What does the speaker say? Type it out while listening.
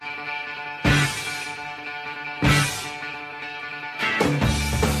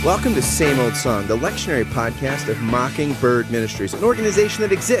Welcome to Same Old Song, the lectionary podcast of Mockingbird Ministries, an organization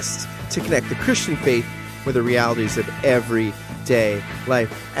that exists to connect the Christian faith with the realities of everyday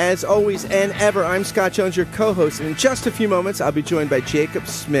life. As always and ever, I'm Scott Jones, your co-host, and in just a few moments, I'll be joined by Jacob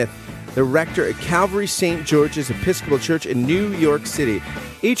Smith, the rector at Calvary St. George's Episcopal Church in New York City.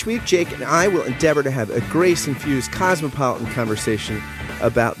 Each week, Jake and I will endeavor to have a grace-infused, cosmopolitan conversation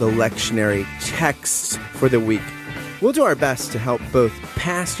about the lectionary texts for the week. We'll do our best to help both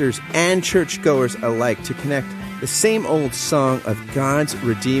pastors and churchgoers alike to connect the same old song of God's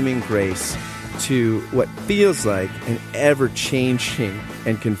redeeming grace to what feels like an ever-changing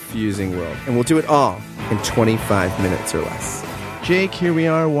and confusing world. And we'll do it all in 25 minutes or less. Jake, here we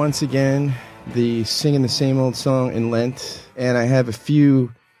are once again, singing the same old song in Lent, and I have a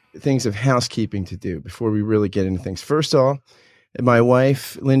few things of housekeeping to do before we really get into things. First of all, my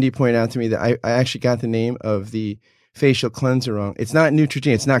wife, Lindy, pointed out to me that I actually got the name of the facial cleanser wrong. It's not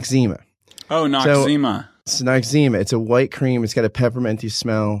Neutrogena, it's Noxzema. Oh, Noxzema. It's Noxzema. It's a white cream. It's got a pepperminty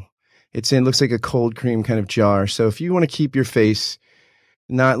smell. Looks like a cold cream kind of jar. So if you want to keep your face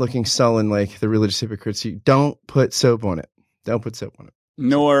not looking sullen like the religious hypocrites, you don't put soap on it. Don't put soap on it.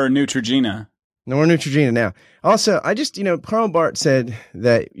 Nor Neutrogena. Nor Neutrogena now. Also, Karl Barth said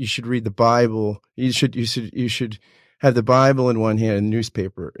that you should read the Bible. You should have the Bible in one hand and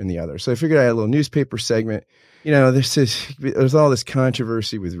newspaper in the other. So I figured I had a little newspaper segment. There's all this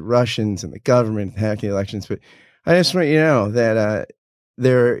controversy with Russians and the government hacking the elections, but I just want you to know that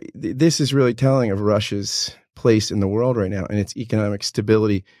this is really telling of Russia's place in the world right now and its economic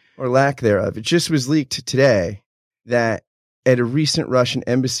stability or lack thereof. It just was leaked today that at a recent Russian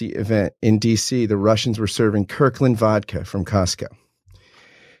embassy event in D.C., the Russians were serving Kirkland vodka from Costco.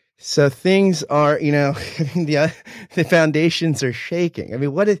 So things are, the foundations are shaking. I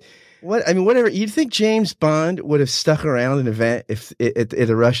mean, whatever. You'd think James Bond would have stuck around an event at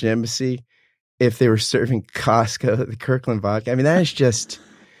the Russian embassy if they were serving Costco, the Kirkland vodka. I mean, that is just,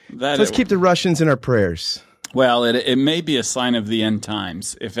 let's keep the Russians in our prayers. Well, it may be a sign of the end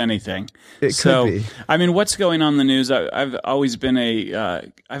times, if anything. It could be. I mean, what's going on in the news? I've always been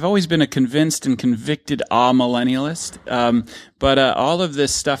a convinced and convicted millennialist. But all of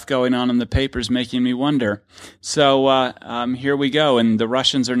this stuff going on in the paper is making me wonder. So here we go, and the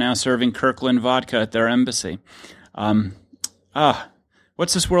Russians are now serving Kirkland vodka at their embassy.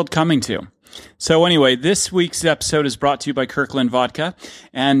 What's this world coming to? So anyway, this week's episode is brought to you by Kirkland Vodka,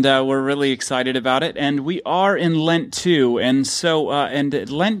 and we're really excited about it. And we are in Lent 2, and so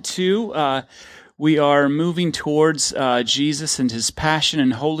Lent 2, we are moving towards Jesus and His Passion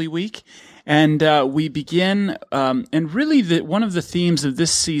and Holy Week. And we begin, and really one of the themes of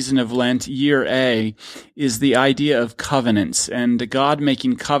this season of Lent, year A, is the idea of covenants and God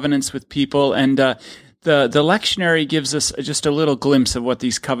making covenants with people. And The lectionary gives us just a little glimpse of what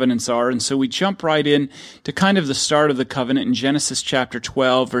these covenants are, and so we jump right in to kind of the start of the covenant in Genesis chapter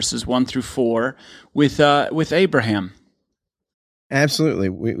 12, verses 1 through 4, with Abraham. Absolutely.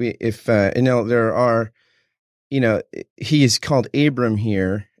 He is called Abram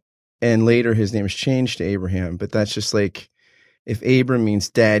here, and later his name is changed to Abraham, but that's just like, if Abram means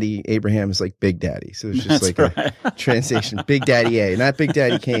daddy, Abraham is like Big Daddy. So it's just a translation. Big Daddy A, not Big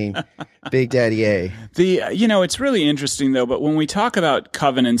Daddy Kane, Big Daddy A. It's really interesting though, but when we talk about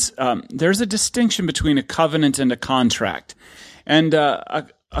covenants, there's a distinction between a covenant and a contract. And a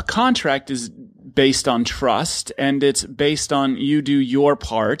contract is based on trust, and it's based on you do your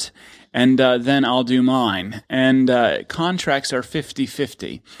part, and then I'll do mine. And contracts are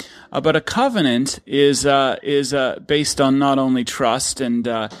 50-50. But a covenant is based on not only trust, and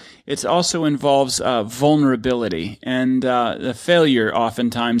it also involves vulnerability and the failure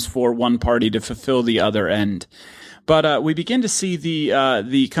oftentimes for one party to fulfill the other end. But we begin to see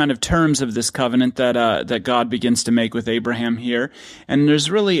the kind of terms of this covenant that God begins to make with Abraham here, and there's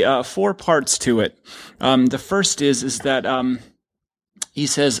really 4 parts to it. The first is that He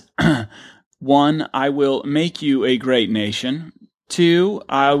says, 1, I will make you a great nation. 2,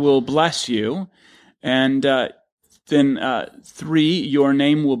 I will bless you. And then 3, your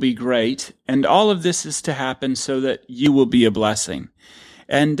name will be great. And all of this is to happen so that you will be a blessing.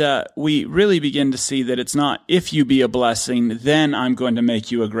 And we really begin to see that it's not, if you be a blessing, then I'm going to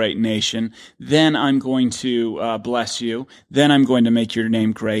make you a great nation. Then I'm going to bless you. Then I'm going to make your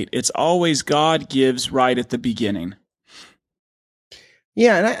name great. It's always God gives right at the beginning.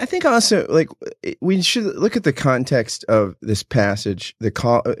 Yeah, and I think also, we should look at the context of this passage, the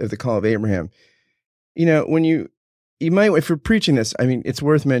call of Abraham. When you might, if you're preaching this, I mean, it's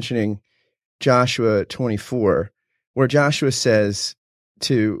worth mentioning Joshua 24, where Joshua says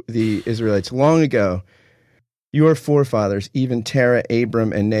to the Israelites long ago, Your forefathers, even Terah,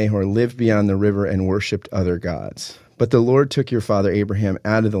 Abram, and Nahor, lived beyond the river and worshipped other gods. But the Lord took your father Abraham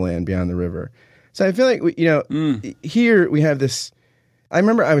out of the land beyond the river. So I feel like, here we have this. I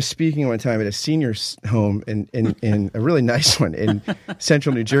remember I was speaking one time at a senior's home in a really nice one in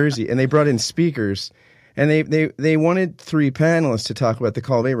central New Jersey, and they brought in speakers, and they wanted 3 panelists to talk about the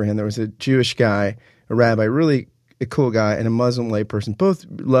call of Abraham. There was a Jewish guy, a rabbi, really a cool guy, and a Muslim layperson, both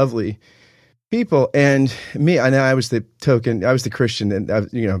lovely people. And me, I know I was the Christian, and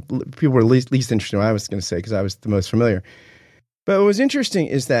people were least interested in what I was going to say because I was the most familiar. But what was interesting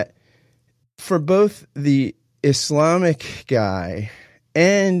is that for both the Islamic guy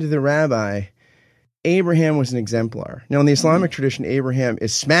and the rabbi, Abraham was an exemplar. Now, in the Islamic tradition, Abraham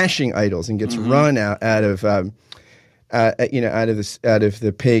is smashing idols and gets run out of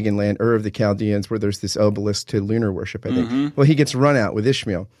the pagan land, Ur of the Chaldeans, where there's this obelisk to lunar worship, I think. Well, he gets run out with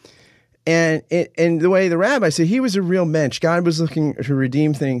Ishmael. And the way the rabbi said, he was a real mensch. God was looking to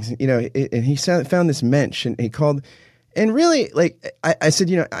redeem things, and he found this mensch, and he called. And really, I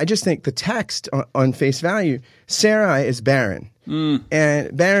said, I just think the text on face value, Sarai is barren.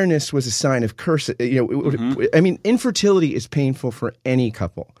 And barrenness was a sign of curse. I mean, infertility is painful for any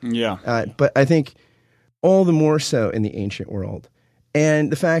couple. Yeah. But I think all the more so in the ancient world.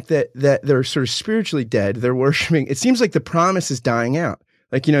 And the fact that they're sort of spiritually dead, they're worshiping, it seems like the promise is dying out.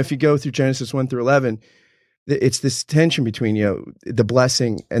 Like, if you go through Genesis 1 through 11, it's this tension between, the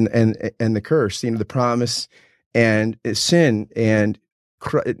blessing and the curse, the promise and sin and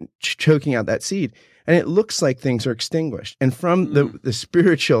choking out that seed. And it looks like things are extinguished. And from the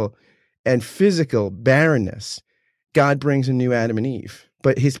spiritual and physical barrenness, God brings a new Adam and Eve.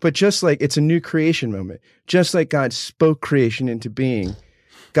 But just like it's a new creation moment, just like God spoke creation into being,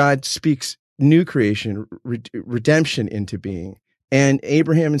 God speaks new creation, redemption into being. And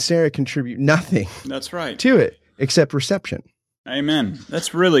Abraham and Sarah contribute nothing. That's right. To it except reception. Amen.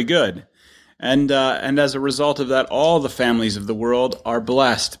 That's really good. And as a result of that, all the families of the world are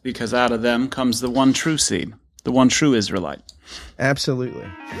blessed because out of them comes the one true seed, the one true Israelite. Absolutely.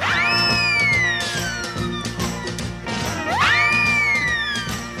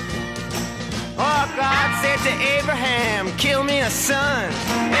 Oh, God said to Abraham, kill me a son.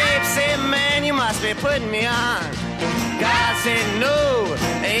 Abe said, man, you must be putting me on. God said, no.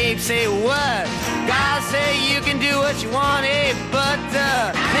 Abe said, what? God said, you can do what you want, Abe, but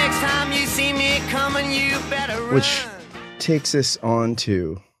next time you see me coming, you better run. Which takes us on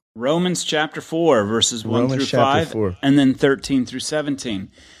to Romans chapter 4, verses 1 through 5, and then 13 through 17.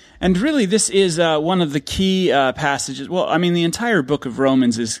 And really, this is one of the key passages. Well, I mean, the entire book of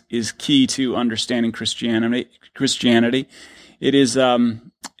Romans is key to understanding Christianity. It's a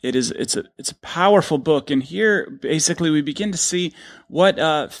powerful book, and here basically we begin to see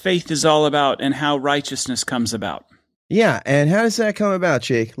what faith is all about and how righteousness comes about. Yeah, and how does that come about,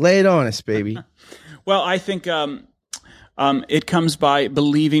 Jake? Lay it on us, baby. Well, I think it comes by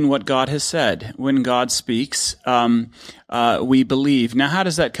believing what God has said. When God speaks, we believe. Now, how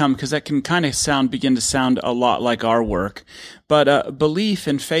does that come? Because that can kind of begin to sound a lot like our work. But belief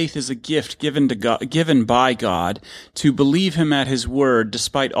and faith is a gift given by God to believe Him at His word,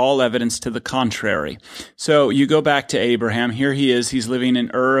 despite all evidence to the contrary. So you go back to Abraham. Here he is. He's living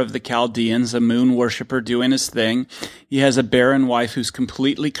in Ur of the Chaldeans, a moon worshiper doing his thing. He has a barren wife who's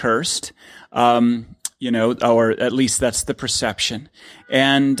completely cursed. Or at least that's the perception.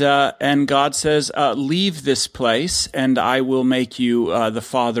 And God says, leave this place and I will make you the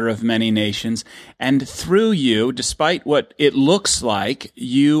father of many nations. And through you, despite what it looks like,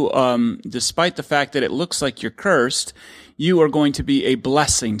 despite the fact that it looks like you're cursed, you are going to be a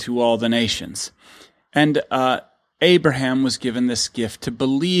blessing to all the nations. And Abraham was given this gift to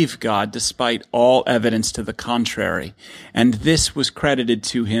believe God despite all evidence to the contrary. And this was credited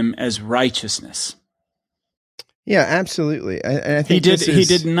to him as righteousness. Yeah, absolutely. I think he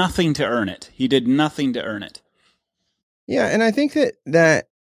did nothing to earn it. He did nothing to earn it. Yeah, and I think that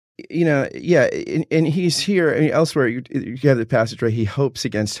and he's here. I mean, elsewhere, you have the passage, right? He hopes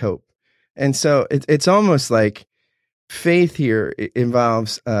against hope, and so it's almost like faith here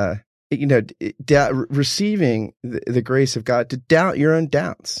involves, receiving the grace of God to doubt your own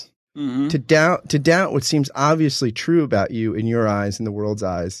doubts, to doubt what seems obviously true about you in your eyes, in the world's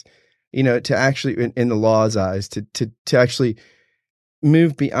eyes. To actually, in the law's eyes, to actually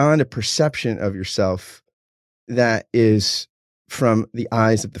move beyond a perception of yourself that is from the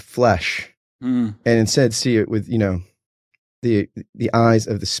eyes of the flesh, and instead see it with, the eyes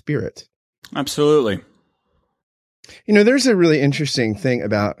of the Spirit. Absolutely. There's a really interesting thing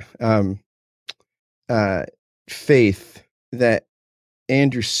about faith that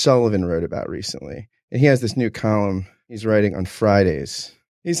Andrew Sullivan wrote about recently. And he has this new column he's writing on Fridays.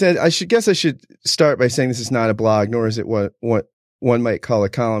 He said, I should start by saying this is not a blog, nor is it what one might call a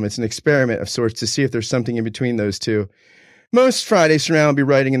column. It's an experiment of sorts to see if there's something in between those two. Most Fridays from now I'll be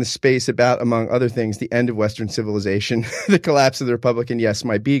writing in the space about, among other things, the end of Western civilization, the collapse of the Republic, and yes,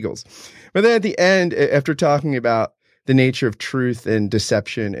 my beagles. But then at the end, after talking about the nature of truth and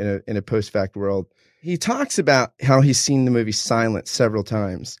deception in a post-fact world, he talks about how he's seen the movie Silence several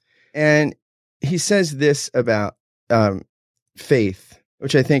times. And he says this about faith,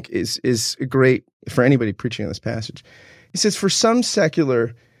 which I think is great for anybody preaching on this passage. He says, for some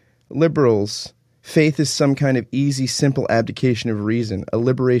secular liberals, faith is some kind of easy, simple abdication of reason, a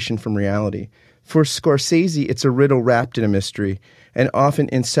liberation from reality. For Scorsese, it's a riddle wrapped in a mystery and often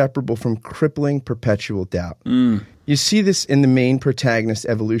inseparable from crippling, perpetual doubt. You see this in the main protagonist's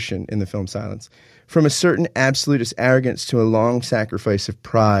evolution in the film Silence, from a certain absolutist arrogance to a long sacrifice of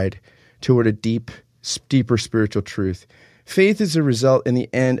pride toward a deeper spiritual truth. Faith is a result in the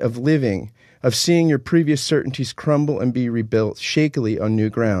end of living, of seeing your previous certainties crumble and be rebuilt shakily on new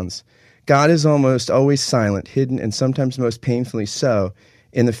grounds. God is almost always silent, hidden, and sometimes most painfully so,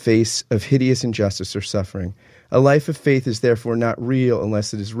 in the face of hideous injustice or suffering. A life of faith is therefore not real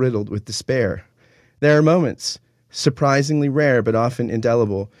unless it is riddled with despair. There are moments, surprisingly rare but often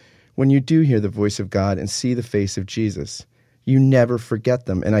indelible, when you do hear the voice of God and see the face of Jesus. You never forget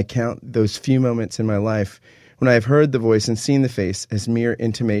them, and I count those few moments in my life when I have heard the voice and seen the face as mere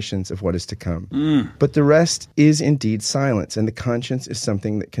intimations of what is to come. But the rest is indeed silence, and the conscience is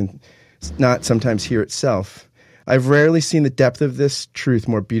something that can not sometimes hear itself. I've rarely seen the depth of this truth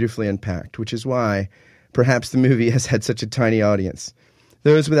more beautifully unpacked, which is why perhaps the movie has had such a tiny audience.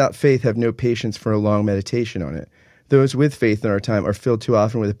 Those without faith have no patience for a long meditation on it. Those with faith in our time are filled too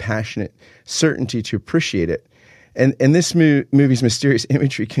often with a passionate certainty to appreciate it. And this movie's mysterious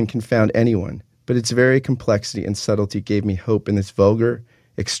imagery can confound anyone, but its very complexity and subtlety gave me hope in this vulgar,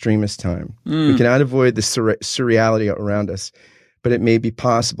 extremist time. We cannot avoid the surreality around us, but it may be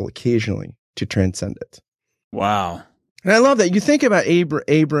possible occasionally to transcend it. Wow. And I love that. You think about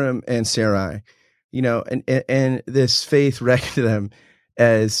Abram and Sarai, and this faith reckoned to them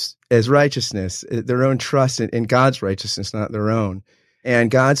as righteousness, their own trust in God's righteousness, not their own,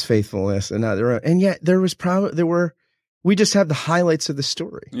 and God's faithfulness and not their own. And yet we just have the highlights of the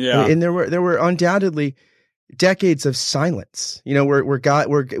story. Yeah. And there were undoubtedly decades of silence, where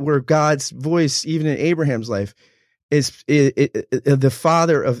God's voice, even in Abraham's life, is the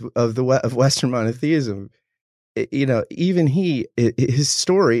father of Western monotheism. Even his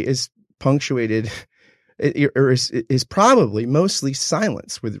story is punctuated, or is probably mostly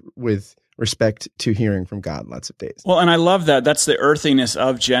silence with respect to hearing from God lots of days. Well, and I love that. That's the earthiness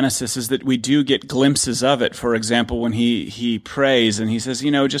of Genesis, is that we do get glimpses of it. For example, when he prays and he says,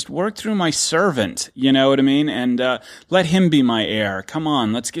 just work through my servant, you know what I mean? And let him be my heir. Come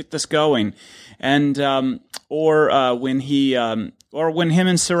on, let's get this going. And when him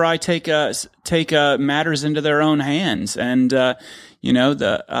and Sarai take matters into their own hands, and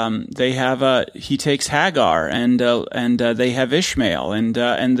he takes Hagar, and they have Ishmael, and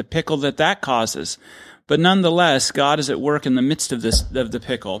the pickle that causes. But nonetheless, God is at work in the midst of the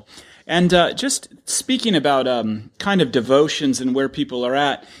pickle. And just speaking about kind of devotions and where people are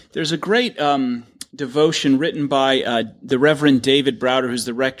at, there's a great devotion written by the Reverend David Browder, who's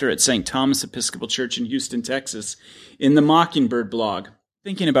the rector at St. Thomas Episcopal Church in Houston, Texas, in the Mockingbird blog.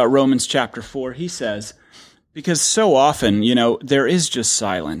 Thinking about Romans chapter 4, he says, because so often, there is just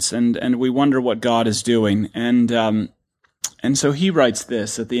silence, and we wonder what God is doing. And so he writes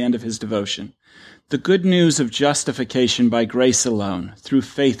this at the end of his devotion: the good news of justification by grace alone, through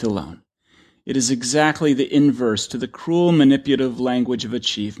faith alone. It is exactly the inverse to the cruel, manipulative language of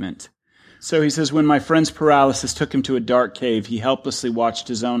achievement. So he says, when my friend's paralysis took him to a dark cave, he helplessly watched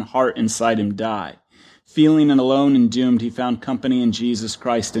his own heart inside him die. Feeling alone and doomed, he found company in Jesus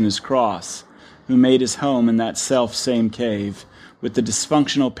Christ and his cross, who made his home in that self-same cave, with the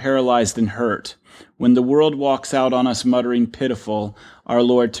dysfunctional, paralyzed, and hurt. When the world walks out on us muttering pitiful, our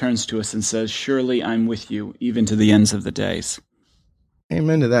Lord turns to us and says, surely I'm with you, even to the ends of the days.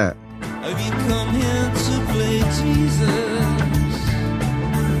 Amen to that. Have you come here to play Jesus?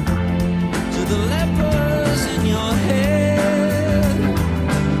 To the lepers in your head?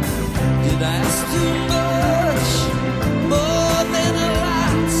 Did I ask too much? More than a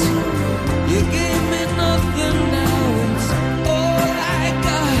lot. You gave me nothing, now it's all I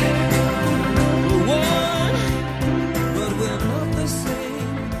got. We're one, but we're not the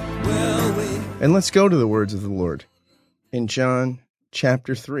same. Well, And let's go to the words of the Lord in John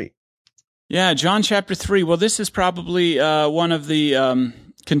chapter 3. Yeah, John chapter 3. Well, this is probably one of the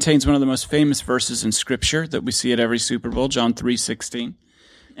contains one of the most famous verses in Scripture that we see at every Super Bowl, John 3:16.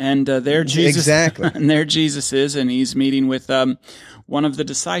 And there Jesus, exactly. And there Jesus is, and he's meeting with one of the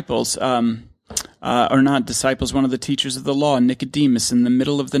disciples, or not disciples, one of the teachers of the law, Nicodemus, in the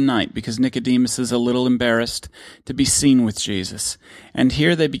middle of the night, because Nicodemus is a little embarrassed to be seen with Jesus. And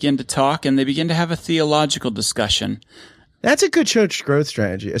here they begin to talk, and they begin to have a theological discussion. That's a good church growth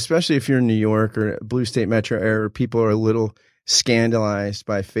strategy, especially if you're in New York or Blue State Metro area where people are a little scandalized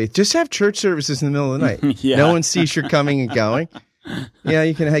by faith. Just have church services in the middle of the night. Yeah. No one sees you're coming and going. Yeah,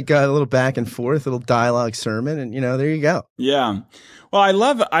 you can have a little back and forth, a little dialogue sermon, and there you go. Yeah. Well,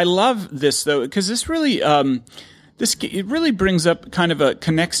 I love this though, because this really it really brings up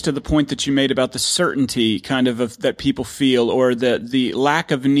connects to the point that you made about the certainty of that people feel, or the lack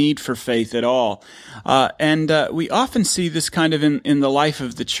of need for faith at all. And we often see this in the life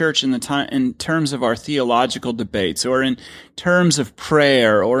of the church in terms of our theological debates, or in terms of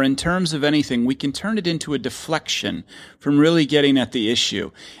prayer, or in terms of anything. We can turn it into a deflection from really getting at the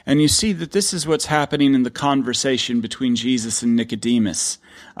issue. And you see that this is what's happening in the conversation between Jesus and Nicodemus.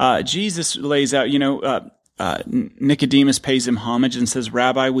 Jesus lays out, Nicodemus pays him homage and says,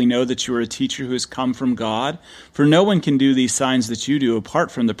 "Rabbi, we know that you are a teacher who has come from God, for no one can do these signs that you do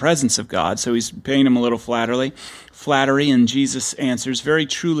apart from the presence of God." So he's paying him a little flattery, and Jesus answers, "Very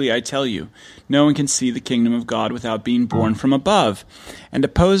truly, I tell you, no one can see the kingdom of God without being born from above." And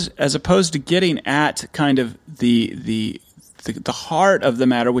as opposed to getting at the heart of the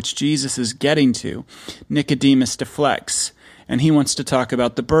matter, which Jesus is getting to, Nicodemus deflects, and he wants to talk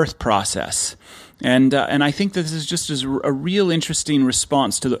about the birth process. And I think that this is just a real interesting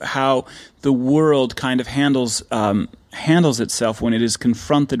response to how the world handles itself when it is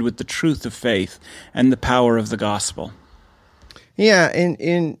confronted with the truth of faith and the power of the gospel. Yeah,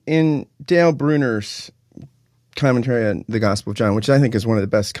 in Dale Bruner's commentary on the Gospel of John, which I think is one of the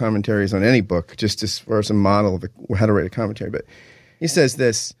best commentaries on any book, just as far as a model of how to write a commentary, but he says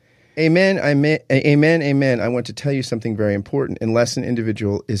this: Amen, amen. I want to tell you something very important. Unless an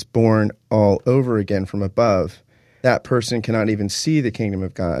individual is born all over again from above, that person cannot even see the kingdom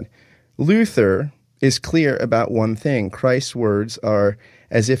of God. Luther is clear about one thing. Christ's words are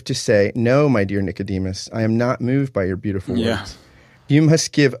as if to say, "No, my dear Nicodemus, I am not moved by your beautiful words. Yeah. You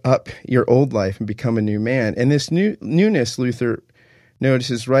must give up your old life and become a new man." And this newness, Luther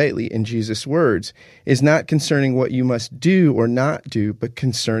notices rightly in Jesus' words, is not concerning what you must do or not do, but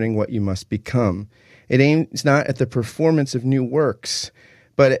concerning what you must become. It aims not at the performance of new works,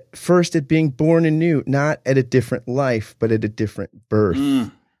 but first at being born anew, not at a different life, but at a different birth.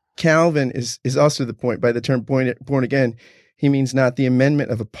 Calvin is also the point. By the term born again, he means not the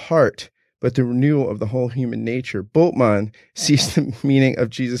amendment of a part, but the renewal of the whole human nature. Bultmann sees the meaning of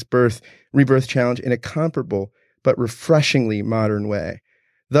Jesus' rebirth challenge in a comparable but refreshingly modern way.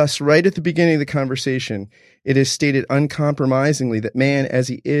 Thus, right at the beginning of the conversation, it is stated uncompromisingly that man as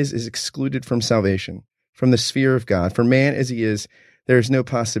he is excluded from salvation, from the sphere of God. For man as he is, there is no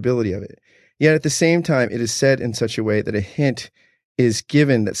possibility of it. Yet at the same time, it is said in such a way that a hint is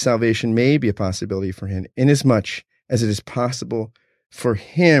given that salvation may be a possibility for him, inasmuch as it is possible for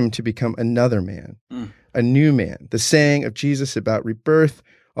him to become another man, a new man. The saying of Jesus about rebirth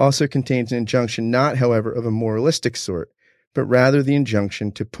also contains an injunction, not, however, of a moralistic sort, but rather the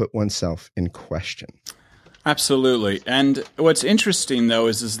injunction to put oneself in question. Absolutely. And what's interesting, though,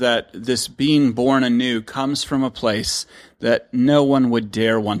 is that this being born anew comes from a place that no one would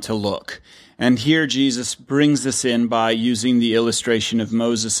dare want to look. And here Jesus brings this in by using the illustration of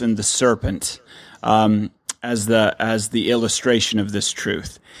Moses and the serpent as the illustration of this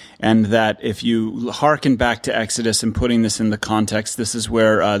truth. And that if you hearken back to Exodus and putting this in the context, this is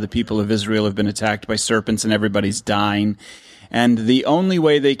where the people of Israel have been attacked by serpents and everybody's dying. And the only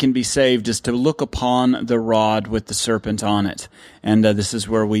way they can be saved is to look upon the rod with the serpent on it. And this is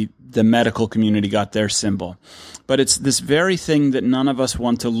where the medical community got their symbol. But it's this very thing that none of us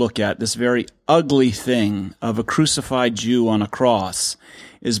want to look at, this very ugly thing of a crucified Jew on a cross,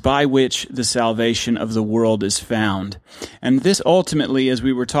 is by which the salvation of the world is found. And this ultimately, as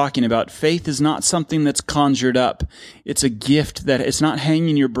we were talking about, faith is not something that's conjured up. It's a gift that it's not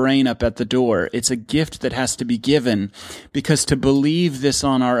hanging your brain up at the door. It's a gift that has to be given, because to believe this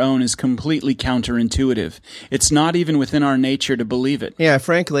on our own is completely counterintuitive. It's not even within our nature to believe it. Yeah,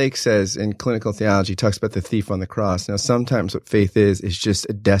 Frank Lake says in Clinical Theology, he talks about the thief on the cross. Now, sometimes what faith is just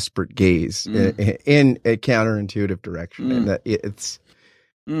a desperate gaze in a counterintuitive direction. And that it's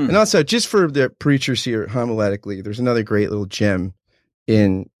And also, just for the preachers here homiletically, there's another great little gem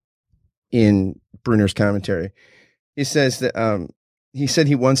in Bruner's commentary. He says that he said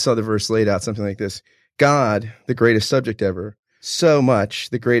he once saw the verse laid out something like this: God, the greatest subject ever, so much,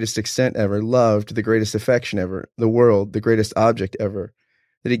 the greatest extent ever, loved the greatest affection ever, the world, the greatest object ever,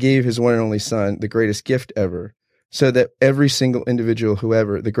 that he gave his one and only Son, the greatest gift ever, so that every single individual who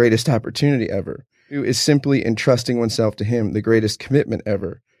ever, the greatest opportunity ever, who is simply entrusting oneself to him, the greatest commitment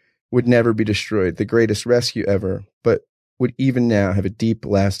ever, would never be destroyed, the greatest rescue ever, but would even now have a deep,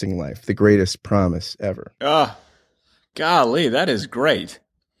 lasting life, the greatest promise ever. Oh, golly, that is great.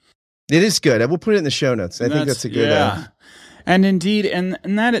 It is good. I will put it in the show notes. I think that's a good... Yeah. And indeed, and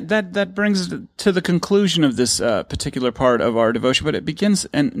that brings us to the conclusion of this particular part of our devotion. But it begins,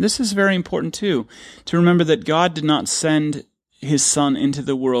 and this is very important too, to remember that God did not send his Son into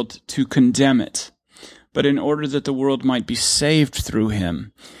the world to condemn it, but in order that the world might be saved through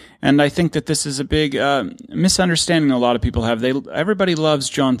him. And I think that this is a big misunderstanding a lot of people have. Everybody loves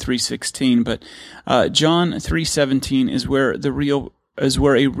John 3:16, but John 3:17 is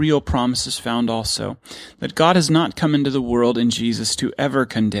where a real promise is found also, that God has not come into the world in Jesus to ever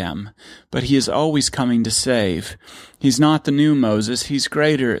condemn, but he is always coming to save. He's not the new Moses, he's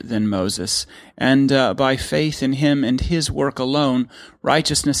greater than Moses, and by faith in him and his work alone,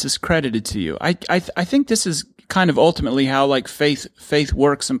 righteousness is credited to you. I think this is kind of ultimately how faith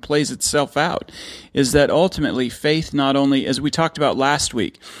works and plays itself out, is that ultimately faith not only, as we talked about last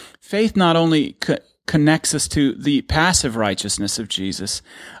week, faith not only connects us to the passive righteousness of Jesus,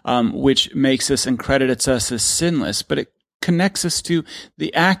 which makes us and credits us as sinless, but it connects us to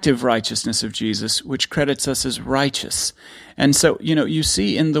the active righteousness of Jesus, which credits us as righteous. And so, you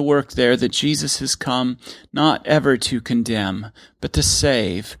see in the work there that Jesus has come not ever to condemn, but to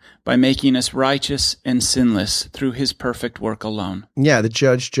save by making us righteous and sinless through his perfect work alone. Yeah, the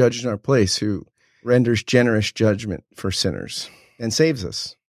judge in our place who renders generous judgment for sinners and saves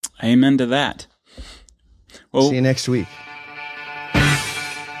us. Amen to that. Well, see you next week.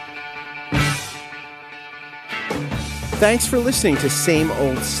 Thanks for listening to Same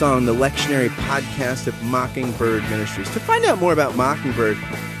Old Song, the lectionary podcast of Mockingbird Ministries. To find out more about Mockingbird,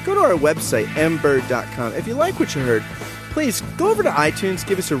 go to our website, mbird.com. If you like what you heard, please go over to iTunes,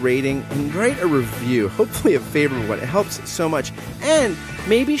 give us a rating, and write a review, hopefully a favorable one. It helps so much. And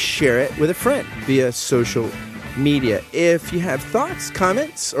maybe share it with a friend via social media. If you have thoughts,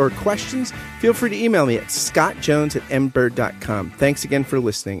 comments, or questions, feel free to email me at scottjones@mbird.com. Thanks again for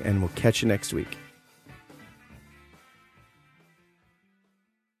listening, and we'll catch you next week.